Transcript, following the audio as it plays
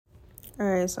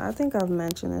Alright, so I think I've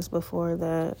mentioned this before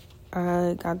that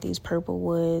I got these purple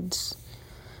woods.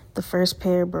 The first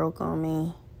pair broke on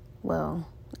me. Well,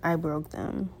 I broke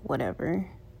them, whatever.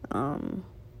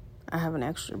 I have an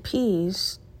extra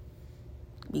piece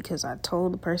because I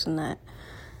told the person that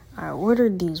I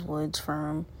ordered these woods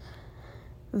from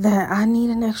that I need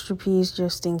an extra piece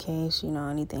just in case,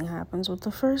 anything happens with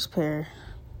the first pair.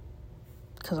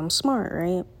 Because I'm smart,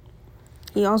 right?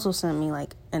 He also sent me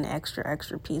like an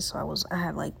extra piece, so I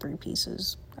had like 3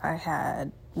 pieces.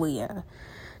 Now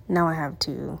I have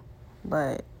 2,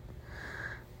 but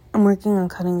I'm working on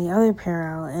cutting the other pair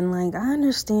out, and like I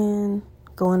understand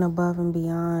going above and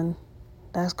beyond,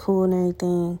 that's cool and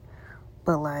everything,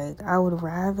 but like I would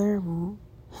rather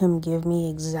him give me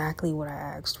exactly what I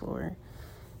asked for,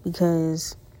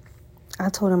 because I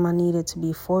told him I needed to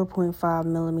be 4.5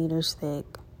 millimeters thick.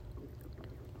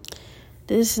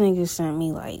 This nigga sent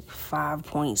me like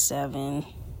 5.7,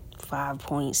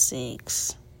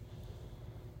 5.6,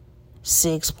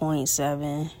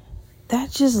 6.7. That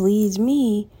just leads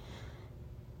me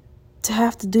to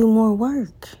have to do more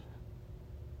work,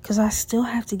 because I still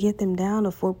have to get them down to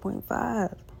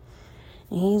 4.5.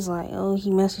 And he's like, he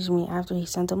messaged me after he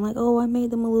sent them, like, I made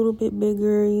them a little bit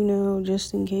bigger,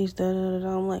 just in case,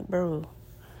 da-da-da-da. I'm like, bro,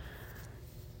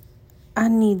 I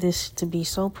need this to be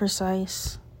so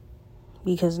precise,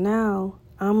 because now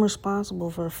I'm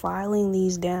responsible for filing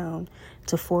these down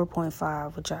to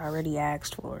 4.5, which I already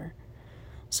asked for.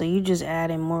 So you just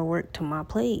adding more work to my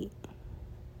plate.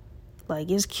 Like,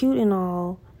 it's cute and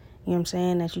all, you know what I'm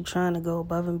saying, that you're trying to go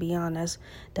above and beyond.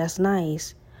 That's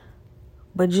nice.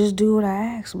 But just do what I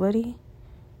asked, buddy.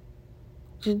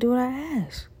 Just do what I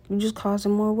asked. You're just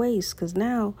causing more waste, because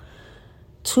now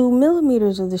 2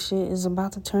 millimeters of the shit is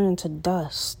about to turn into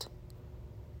dust.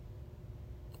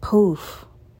 Poof.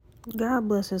 God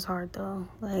bless his heart, though.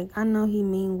 Like, I know he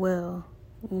mean well.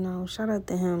 Shout out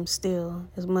to him still.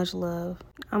 As much love.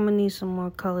 I'm gonna need some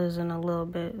more colors in a little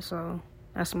bit, so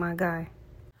that's my guy.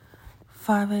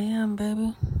 5 a.m.,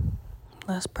 baby.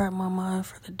 Let's prep my mind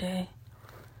for the day.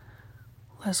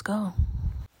 Let's go.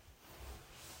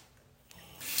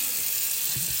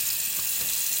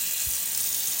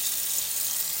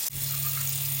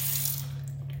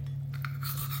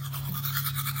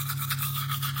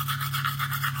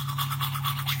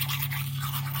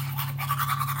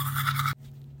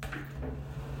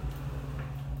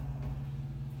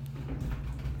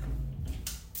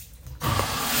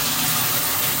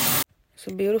 It's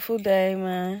a beautiful day,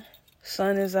 man.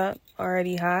 Sun is up,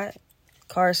 already hot.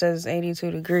 Car says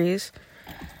 82 degrees.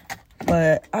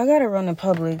 But I gotta run to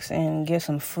Publix and get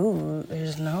some food.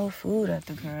 There's no food at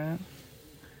the crib.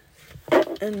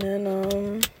 And then,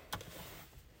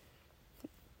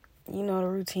 the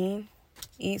routine.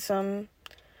 Eat something.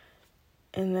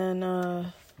 And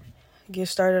then, get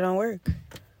started on work.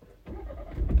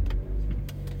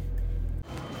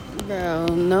 Bro,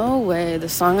 no way. The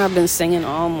song I've been singing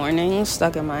all morning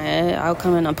stuck in my head. I'll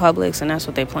come into Publix and that's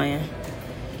what they playing.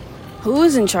 Who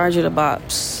is in charge of the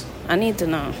bops? I need to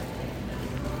know.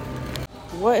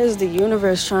 What is the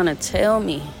universe trying to tell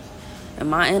me?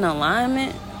 Am I in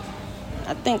alignment?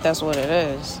 I think that's what it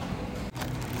is.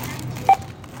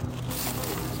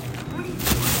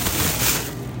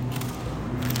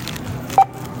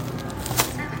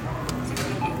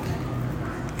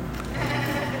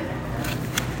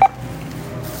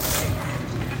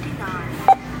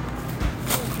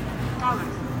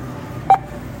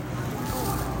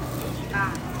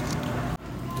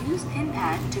 Use PIN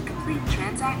pad to complete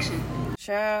transaction.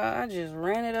 Child, I just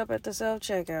ran it up at the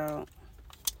self-checkout.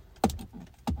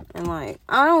 And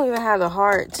I don't even have the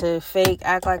heart to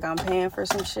act like I'm paying for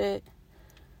some shit.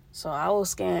 So I will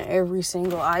scan every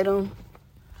single item.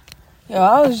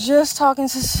 I was just talking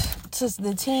to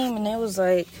the team, and they was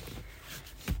like,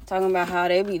 talking about how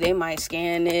they might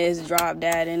scan this, drop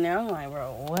that in there. I'm like,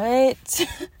 bro, what?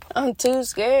 I'm too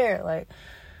scared.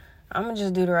 I'm gonna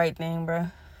just do the right thing, bro.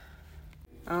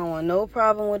 I don't want no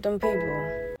problem with them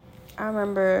people. I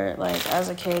remember, as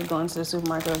a kid going to the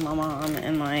supermarket with my mom,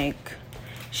 and,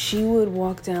 she would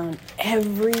walk down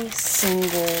every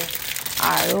single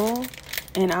aisle,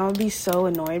 and I would be so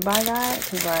annoyed by that,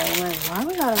 because, why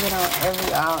we gotta go down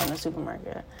every aisle in the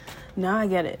supermarket? Now I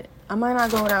get it. I might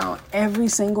not go down every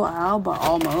single aisle, but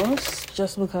almost,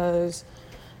 just because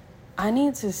I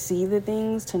need to see the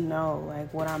things to know,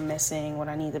 what I'm missing, what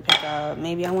I need to pick up.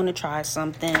 Maybe I want to try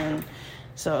something.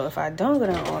 So if I don't go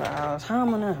down all the aisles, how am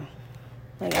I gonna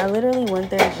know? I literally went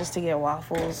there just to get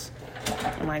waffles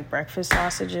and, breakfast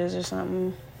sausages or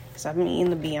something. Because I've been eating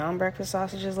the Beyond breakfast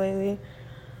sausages lately.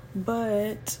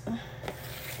 But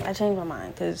I changed my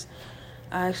mind because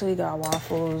I actually got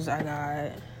waffles. I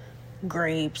got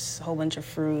grapes, a whole bunch of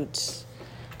fruits.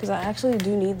 Because I actually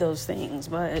do need those things.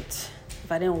 But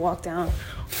if I didn't walk down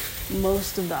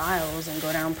most of the aisles and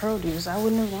go down produce, I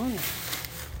wouldn't have known that.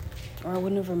 Or I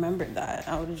wouldn't have remembered that.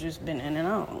 I would have just been in and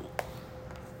out.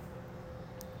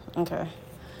 Okay.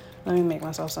 Let me make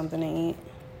myself something to eat.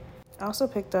 I also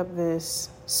picked up this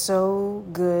So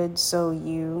Good So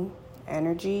You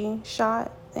energy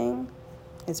shot thing.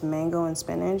 It's mango and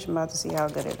spinach. I'm about to see how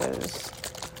good it is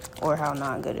or how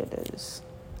not good it is.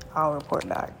 I'll report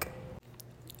back.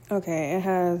 Okay, it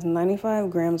has 95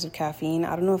 grams of caffeine.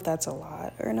 I don't know if that's a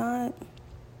lot or not.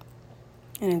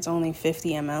 And it's only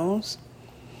 50 mLs.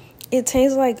 It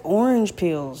tastes like orange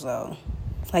peels though.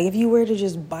 Like if you were to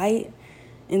just bite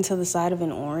into the side of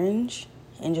an orange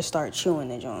and just start chewing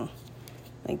it, John.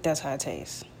 Like that's how it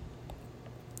tastes.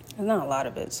 There's not a lot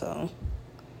of it, so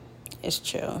it's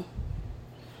chill.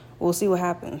 We'll see what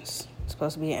happens. It's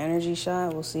supposed to be an energy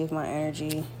shot. We'll see if my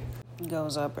energy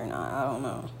goes up or not. I don't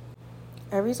know.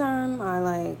 Every time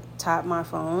I tap my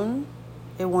phone,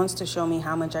 it wants to show me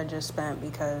how much I just spent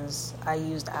because I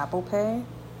used Apple Pay.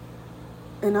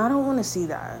 And I don't want to see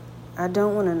that. I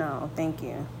don't want to know. Thank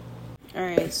you. All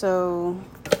right, so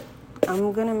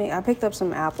I picked up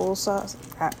some apple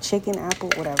chicken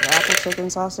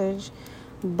sausage,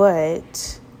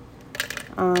 but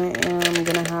I am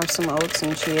gonna have some oats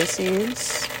and chia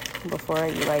seeds before I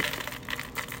eat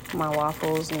my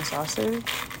waffles and sausage.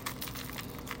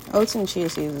 Oats and chia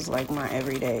seeds is like my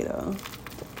everyday though.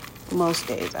 Most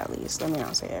days at least. Let me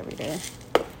not say every day.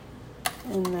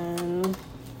 And then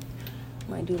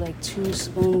I might do 2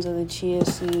 spoons of the chia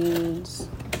seeds.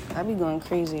 I be going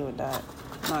crazy with that.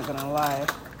 I'm not gonna lie.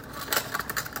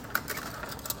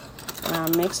 And I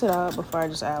mix it up before I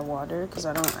just add water because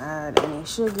I don't add any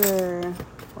sugar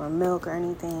or milk or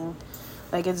anything.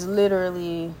 It's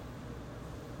literally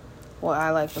what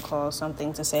I like to call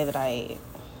something to say that I ate.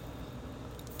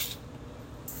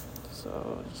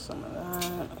 So just some of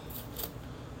that.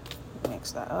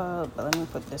 Mix that up, but let me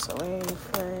put this away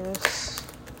first.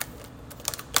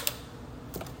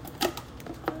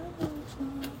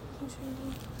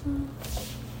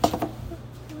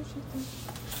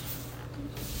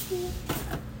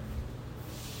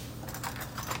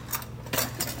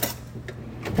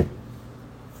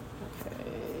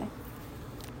 Okay.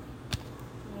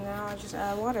 Now I just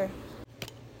add water.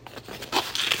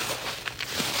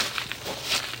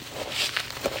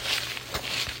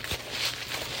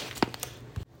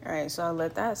 All right, so I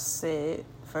let that sit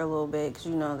for a little bit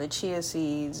because the chia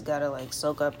seeds gotta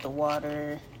soak up the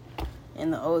water,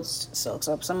 and the oats soaks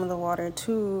up some of the water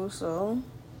too. So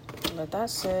let that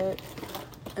sit,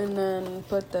 and then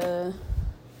put the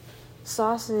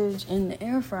sausage in the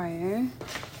air fryer.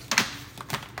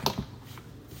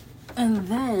 And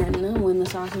then when the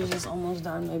sausage is almost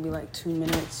done, maybe 2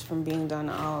 minutes from being done,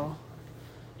 I'll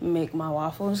make my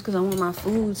waffles because I want my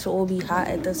food to all be hot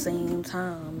at the same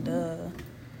time. Duh.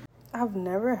 I've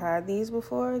never had these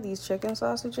before, these chicken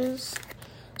sausages.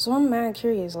 So I'm mad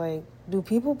curious, do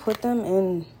people put them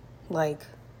in,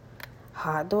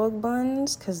 hot dog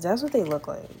buns? Because that's what they look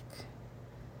like.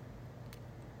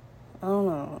 I don't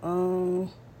know.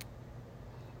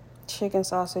 Chicken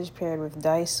sausage paired with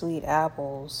diced sweet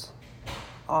apples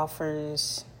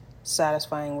offers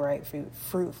satisfying ripe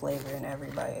fruit flavor in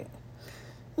every bite.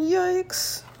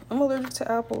 Yikes. I'm allergic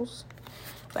to apples.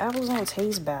 But apples don't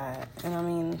taste bad.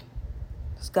 And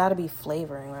it's got to be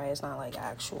flavoring, right? It's not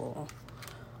actual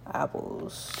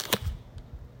apples.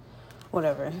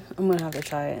 Whatever. I'm going to have to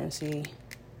try it and see.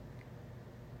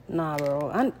 Nah,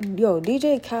 bro.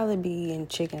 DJ Khaled be eating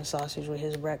chicken sausage with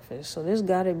his breakfast. So this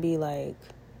got to be all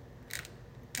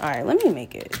right, let me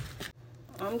make it.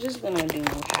 I'm just going to do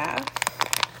half.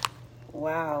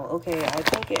 Wow. Okay, I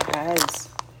think it has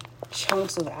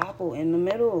chunks of apple in the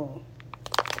middle.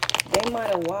 They might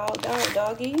have wilded out,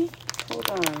 doggy. Hold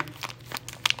on.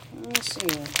 Let me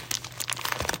see.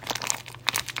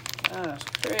 That's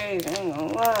crazy. I ain't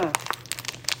gonna lie.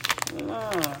 Nah.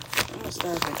 I'm gonna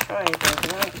start to try it because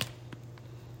that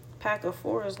pack of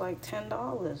 4 is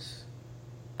 $10.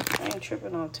 I ain't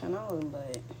tripping off $10,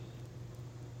 but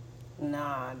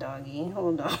nah, doggy.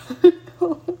 Hold on.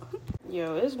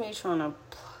 Yo, it's me trying to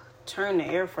turn the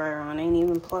air fryer on. Ain't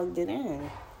even plugged it in.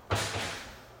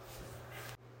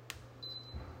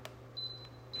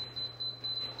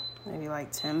 Maybe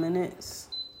 10 minutes.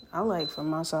 I like for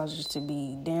my sausages to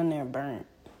be damn near burnt.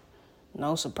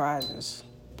 No surprises.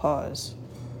 Pause.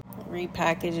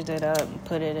 Repackaged it up and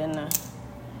put it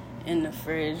in the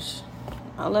fridge.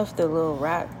 I left the little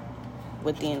wrap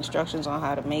with the instructions on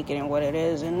how to make it and what it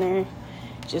is in there,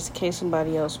 just in case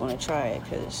somebody else want to try it.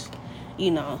 Because, you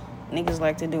know, niggas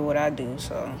like to do what I do,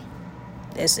 so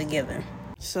it's a given.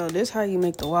 So this how you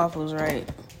make the waffles, right?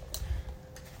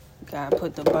 Gotta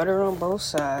put the butter on both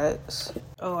sides.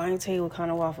 Oh, I ain't tell you what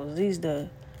kind of waffles. These the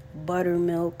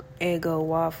buttermilk Eggo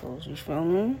waffles, you feel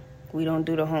me? We don't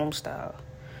do the home style.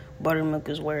 Buttermilk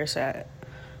is where it's at.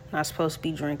 Not supposed to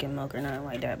be drinking milk or nothing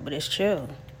like that, but it's chill. You know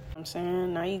what I'm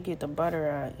saying? Now you get the butter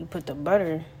out. You put the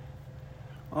butter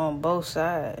on both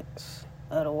sides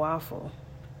of the waffle.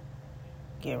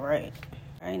 Get right.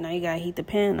 All right, now you gotta heat the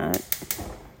pan up.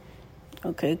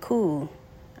 Okay, cool.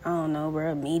 I don't know,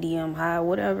 bro. Medium, high,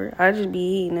 whatever. I just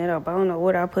be heating it up. I don't know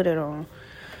what I put it on.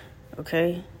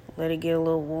 Okay? Let it get a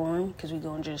little warm, because we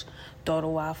gonna just throw the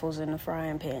waffles in the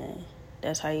frying pan.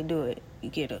 That's how you do it. You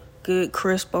get a good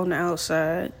crisp on the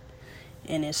outside,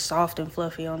 and it's soft and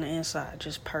fluffy on the inside.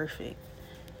 Just perfect.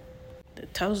 The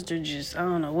toaster just, I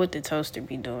don't know what the toaster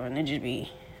be doing. It just be,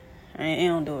 it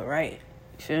don't do it right.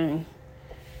 You feel me?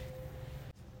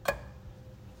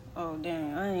 Oh,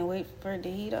 dang. I ain't wait for it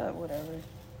to heat up. Whatever.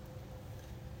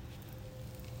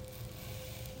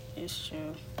 It's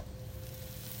true.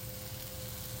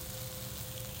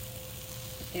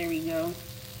 There we go.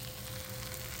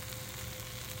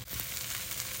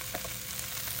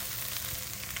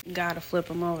 Gotta flip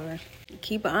them over.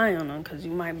 Keep an eye on them, because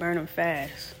you might burn them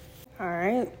fast.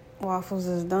 Alright, waffles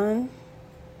is done.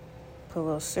 Put a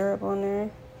little syrup on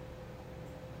there.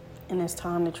 And it's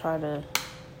time to try the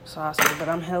sausage, but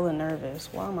I'm hella nervous.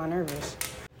 Why am I nervous?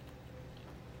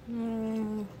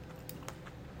 You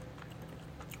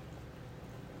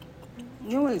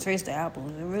don't really taste the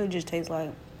apples. It really just tastes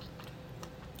like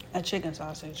a chicken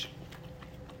sausage.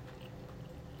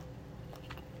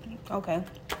 Okay.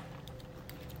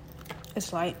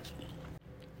 It's light.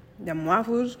 Them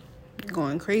waffles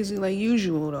going crazy like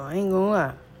usual, though. I ain't gonna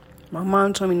lie. My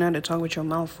mom told me not to talk with your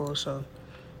mouth full, so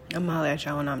I'm gonna holler at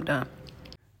y'all when I'm done.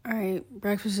 Alright,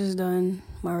 breakfast is done.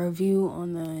 My review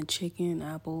on the chicken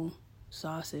apple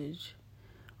sausage,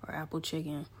 or apple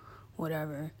chicken,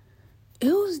 whatever.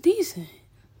 It was decent.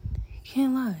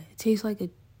 Can't lie. It tastes like a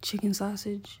chicken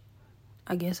sausage.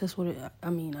 I guess that's what it, I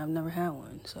mean, I've never had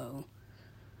one, so.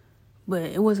 But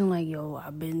it wasn't like, yo,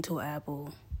 I've been to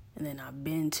apple, and then I've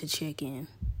been to chicken,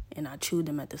 and I chewed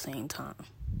them at the same time.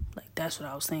 Like, that's what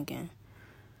I was thinking.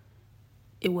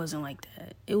 It wasn't like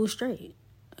that. It was straight.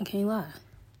 I can't lie.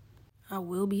 I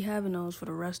will be having those for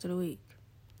the rest of the week.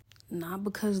 Not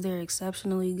because they're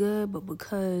exceptionally good, but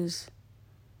because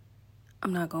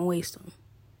I'm not gonna waste them.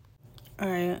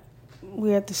 Alright,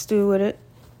 we have to stew with it.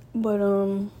 But,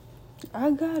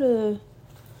 I got a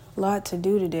lot to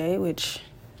do today, which,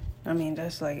 I mean,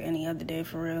 that's like any other day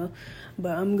for real.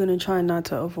 But I'm gonna try not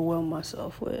to overwhelm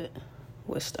myself with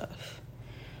stuff.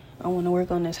 I want to work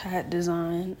on this hat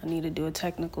design. I need to do a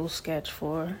technical sketch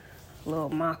for a little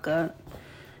mock-up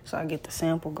so I get the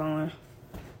sample going.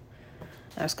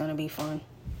 That's gonna be fun.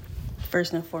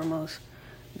 First and foremost,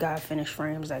 gotta finish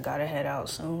frames. I gotta head out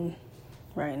soon.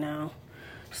 Right now,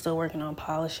 still working on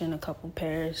polishing a couple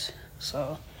pairs,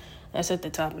 so that's at the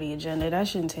top of the agenda. That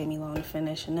shouldn't take me long to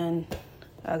finish, and then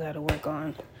I gotta work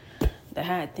on the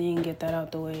hat thing, get that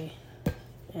out the way,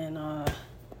 and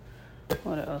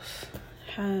what else?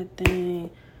 Hat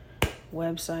thing,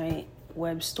 website,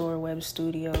 web store, web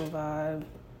studio vibe.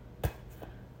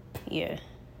 Yeah,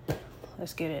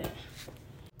 let's get it.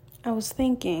 I was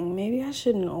thinking maybe I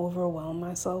shouldn't overwhelm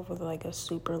myself with like a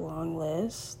super long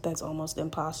list that's almost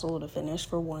impossible to finish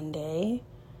for one day.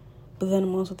 But then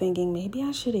I'm also thinking maybe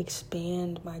I should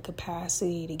expand my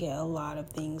capacity to get a lot of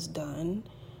things done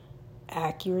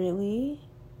accurately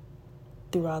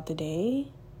throughout the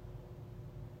day.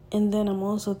 And then I'm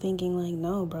also thinking like,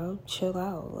 no, bro, chill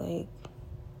out. Like,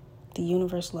 the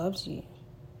universe loves you.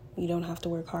 You don't have to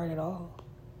work hard at all.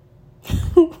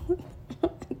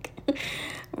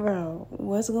 Bro,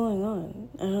 what's going on?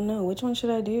 I don't know. Which one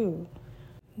should I do?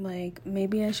 Like,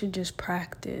 maybe I should just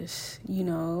practice, you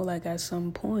know? Like, at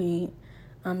some point,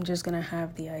 I'm just gonna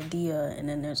have the idea, and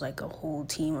then there's, like, a whole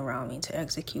team around me to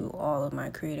execute all of my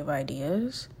creative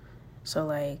ideas. So,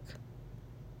 like,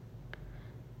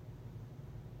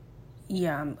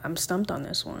 yeah, I'm stumped on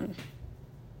this one.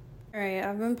 All right,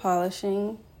 I've been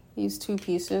polishing these two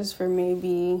pieces for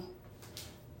maybe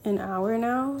an hour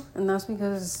now, and that's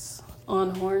because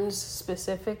on horns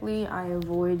specifically, I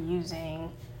avoid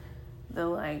using the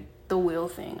wheel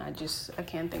thing. I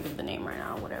can't think of the name right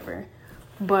now, whatever.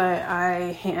 But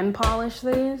I hand polish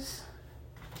these,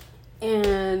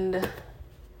 and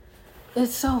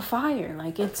it's so fire.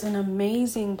 Like, it's an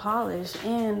amazing polish,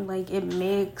 and like it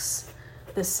makes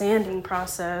the sanding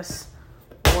process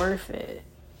worth it.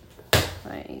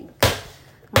 Like,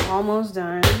 I'm almost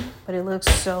done, but it looks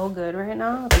so good right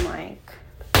now. I'm like,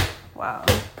 wow.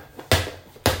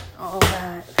 All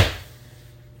that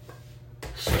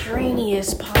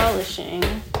strenuous polishing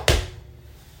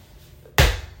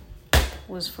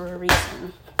was for a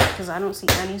reason, because I don't see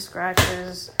any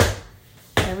scratches.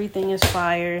 Everything is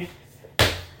fire.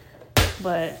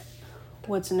 But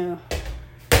what's new?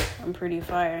 I'm pretty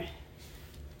fire.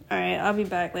 All right, I'll be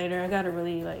back later. I gotta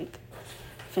really like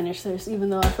finish this, even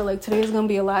though I feel like today is gonna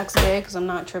be a lax day because I'm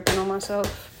not tripping on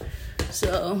myself.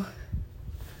 So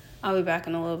I'll be back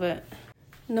in a little bit.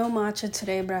 No matcha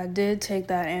today, but I did take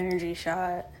that energy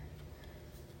shot.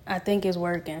 I think it's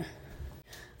working.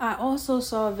 I also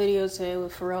saw a video today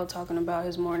with Pharrell talking about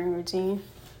his morning routine.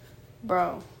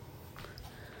 Bro.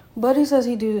 Buddy says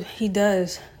he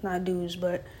does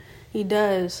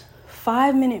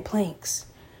 5-minute planks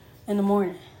in the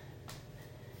morning.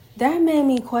 That made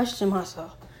me question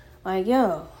myself. Like,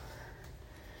 yo,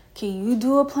 can you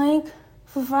do a plank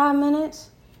for 5 minutes?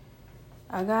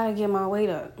 I gotta get my weight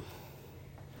up.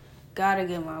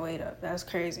 That's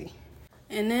crazy.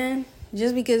 And then,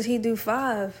 just because he do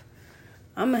 5,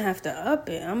 I'm gonna have to up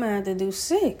it. I'm gonna have to do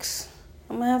 6.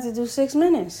 I'm gonna have to do 6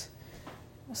 minutes.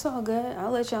 It's all good.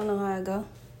 I'll let y'all know how I go.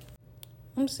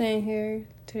 I'm sitting here.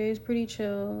 Today's pretty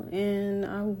chill, and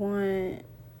I want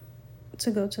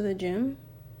to go to the gym.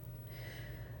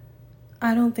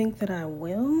 I don't think that I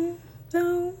will,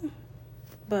 though,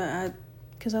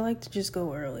 because I like to just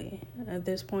go early. At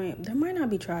this point, there might not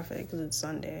be traffic because it's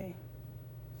Sunday.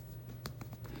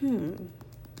 I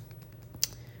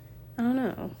don't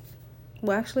know.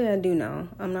 Well, actually, I do know.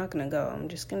 I'm not going to go. I'm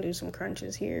just going to do some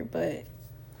crunches here, but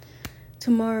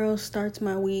tomorrow starts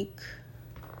my week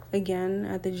again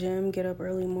at the gym. Get up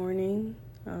early morning.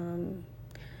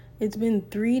 It's been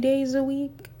 3 days a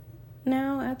week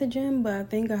now at the gym, but I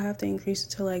think I have to increase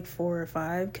it to like 4 or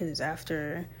 5, because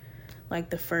after like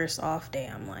the first off day,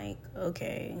 I'm like,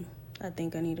 okay, I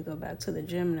think I need to go back to the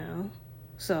gym now.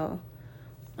 So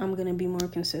I'm gonna be more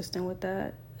consistent with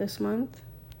that this month.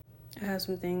 I have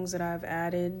some things that I've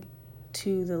added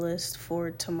to the list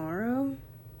for tomorrow,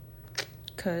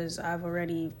 because I've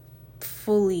already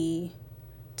fully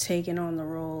taken on the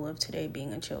role of today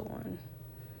being a chill one.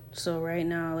 So right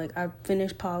now, like, I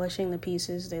finished polishing the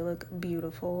pieces. They look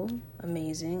beautiful,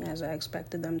 amazing, as I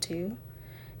expected them to.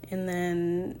 And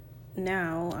then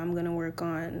now I'm going to work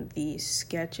on the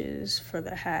sketches for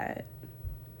the hat,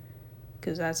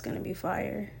 because that's going to be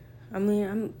fire. I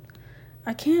mean,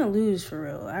 I can't lose for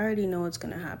real. I already know what's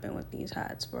going to happen with these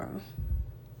hats, bro.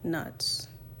 Nuts.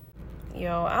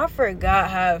 Yo, I forgot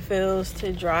how it feels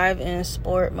to drive in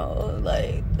sport mode.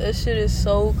 Like, this shit is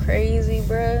so crazy,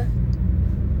 bruh.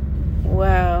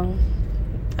 Wow.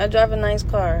 I drive a nice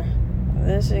car.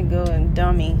 This shit going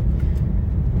dummy.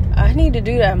 I need to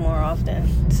do that more often.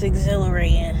 It's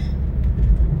exhilarating.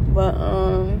 But,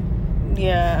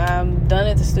 yeah, I'm done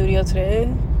at the studio today.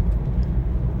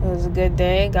 It was a good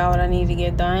day. Got what I need to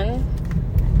get done.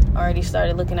 Already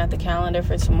started looking at the calendar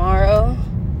for tomorrow.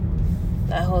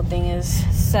 That whole thing is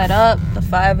set up. The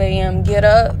 5 a.m. get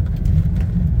up.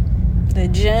 The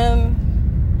gym.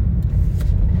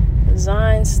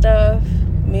 Design stuff.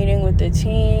 Meeting with the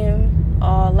team.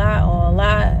 All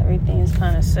that. Everything's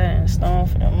kind of set in stone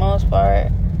for the most part.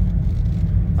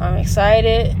 I'm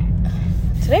excited.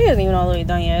 Today isn't even all the way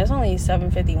done yet. It's only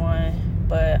 7:51.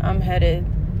 But I'm headed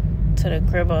to the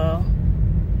cribbo.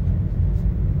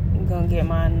 I'm gonna get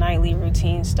my nightly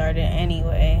routine started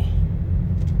anyway.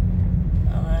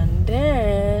 And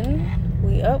then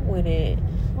we up with it.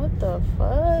 What the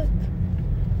fuck?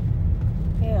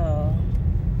 Yo.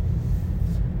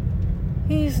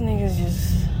 These niggas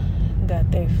just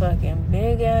got their fucking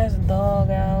big ass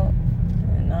dog out.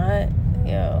 And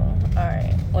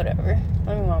alright, whatever.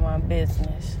 Let me mind my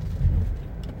business.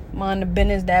 Mind the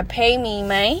business that pay me,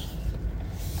 man.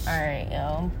 Alright, yo,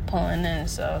 I'm pulling in,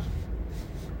 so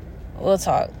we'll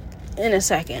talk in a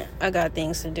second. I got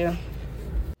things to do.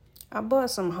 I bought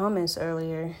some hummus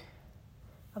earlier.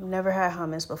 I've never had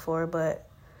hummus before, but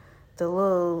the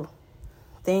little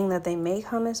thing that they make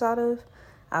hummus out of,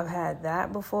 I've had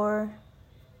that before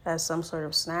as some sort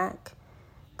of snack.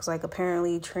 Because, like,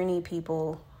 apparently Trini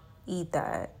people eat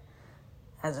that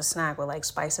as a snack with, like,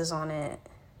 spices on it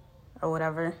or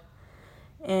whatever.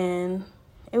 And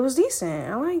it was decent.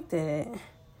 I liked it.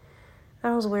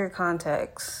 That was weird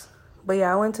context. But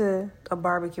yeah, I went to a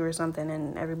barbecue or something,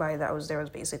 and everybody that was there was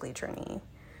basically Trini.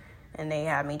 And they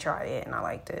had me try it, and I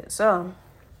liked it. So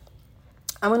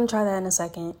I'm going to try that in a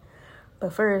second.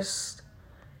 But first,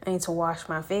 I need to wash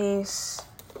my face,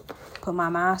 put my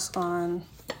mask on,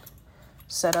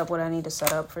 set up what I need to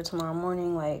set up for tomorrow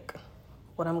morning, like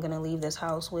what I'm gonna leave this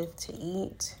house with to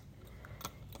eat.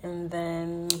 And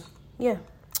then, yeah,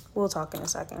 we'll talk in a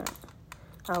second.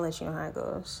 I'll let you know how it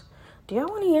goes. Do y'all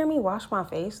want to hear me wash my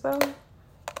face, though?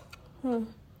 I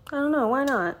don't know. Why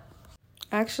not?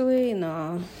 Actually,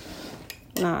 no.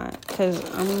 Not. Because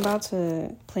I'm about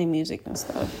to play music and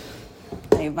stuff.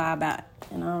 Like, vibe out.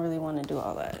 And I don't really want to do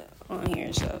all that on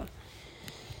here, so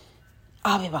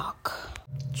I'll be back.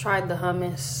 Tried the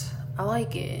hummus. I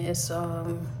like it. It's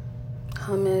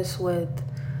hummus with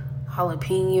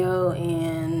jalapeno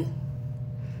and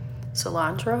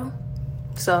cilantro.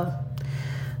 So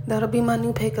that'll be my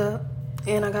new pickup.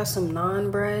 And I got some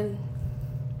naan bread.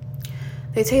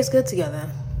 They taste good together.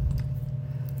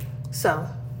 So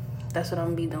that's what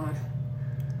I'm gonna be doing.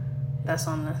 That's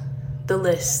on the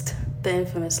list, the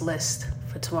infamous list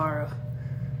for tomorrow.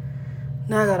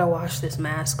 Now I gotta wash this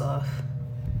mask off.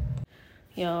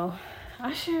 Yo,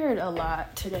 I shared a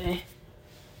lot today.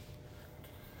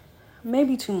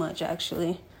 Maybe too much,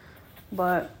 actually.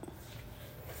 But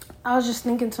I was just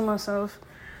thinking to myself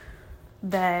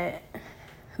that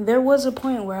there was a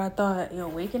point where I thought, yo,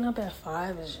 waking up at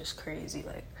 5 is just crazy.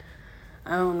 Like,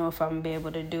 I don't know if I'm gonna be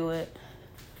able to do it.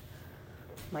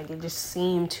 Like, it just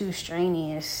seemed too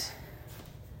strenuous.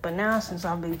 But now, since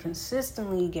I've been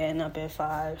consistently getting up at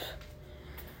 5,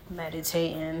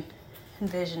 meditating,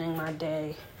 envisioning my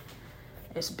day,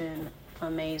 it's been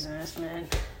amazing. It's been,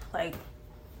 like,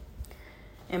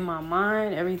 in my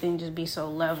mind, everything just be so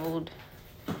leveled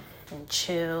and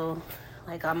chill.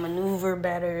 Like, I maneuver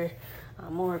better.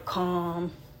 I'm more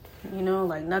calm. You know,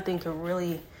 like, nothing could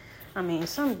really, I mean,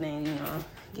 something, you know,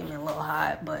 get me a little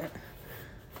hot, but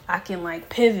I can, like,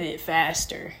 pivot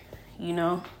faster, you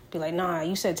know? Be like, nah,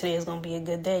 you said today is going to be a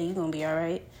good day. You're going to be all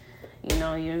right. You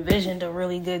know, you envisioned a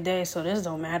really good day, so this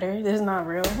don't matter. This is not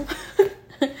real.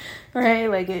 Right?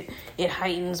 Like, it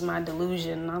heightens my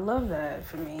delusion. I love that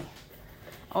for me.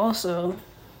 Also,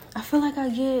 I feel like I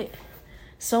get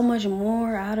so much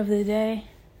more out of the day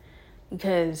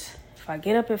because if I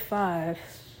get up at 5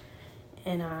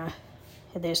 and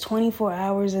there's 24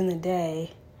 hours in the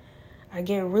day, I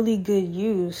get really good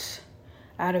use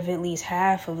out of at least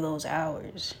half of those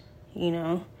hours, you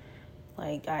know?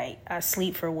 Like, I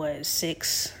sleep for,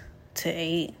 6 to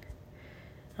 8?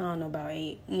 I don't know about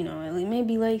 8, you know,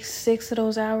 maybe like 6 of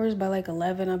those hours. By like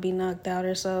 11, I'll be knocked out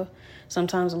or so.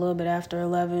 Sometimes a little bit after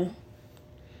 11.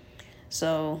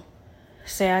 So,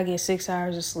 say I get 6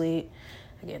 hours of sleep.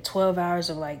 I get 12 hours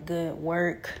of, like, good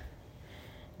work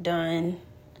done.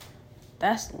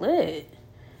 That's lit.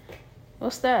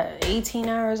 What's that? 18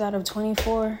 hours out of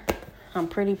 24? I'm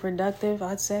pretty productive,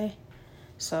 I'd say.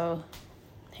 So,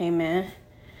 hey, man,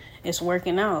 it's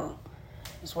working out.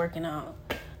 It's working out.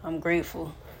 I'm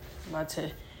grateful. I'm about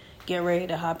to get ready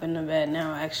to hop into bed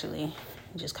now, actually.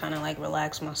 Just kind of, like,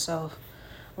 relax myself,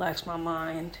 relax my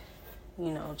mind,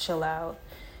 you know, chill out,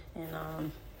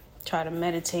 and try to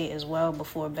meditate as well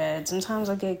before bed. Sometimes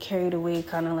I get carried away,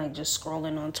 kind of like just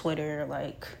scrolling on Twitter or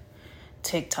like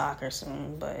TikTok or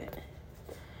something, but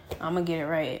I'm gonna get it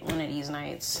right one of these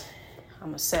nights. I'm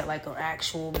gonna set like an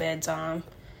actual bedtime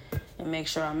and make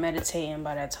sure I'm meditating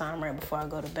by that time right before I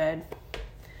go to bed.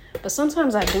 But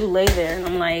sometimes I do lay there and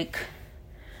I'm like,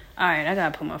 all right, I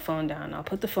gotta put my phone down. I'll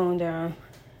put the phone down.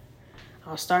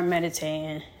 I'll start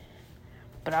meditating,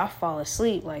 but I'll fall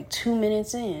asleep like 2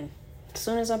 minutes in. As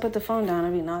soon as I put the phone down,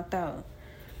 I'll be knocked out.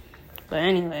 But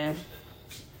anyway,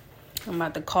 I'm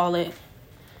about to call it,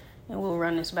 and we'll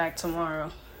run this back tomorrow.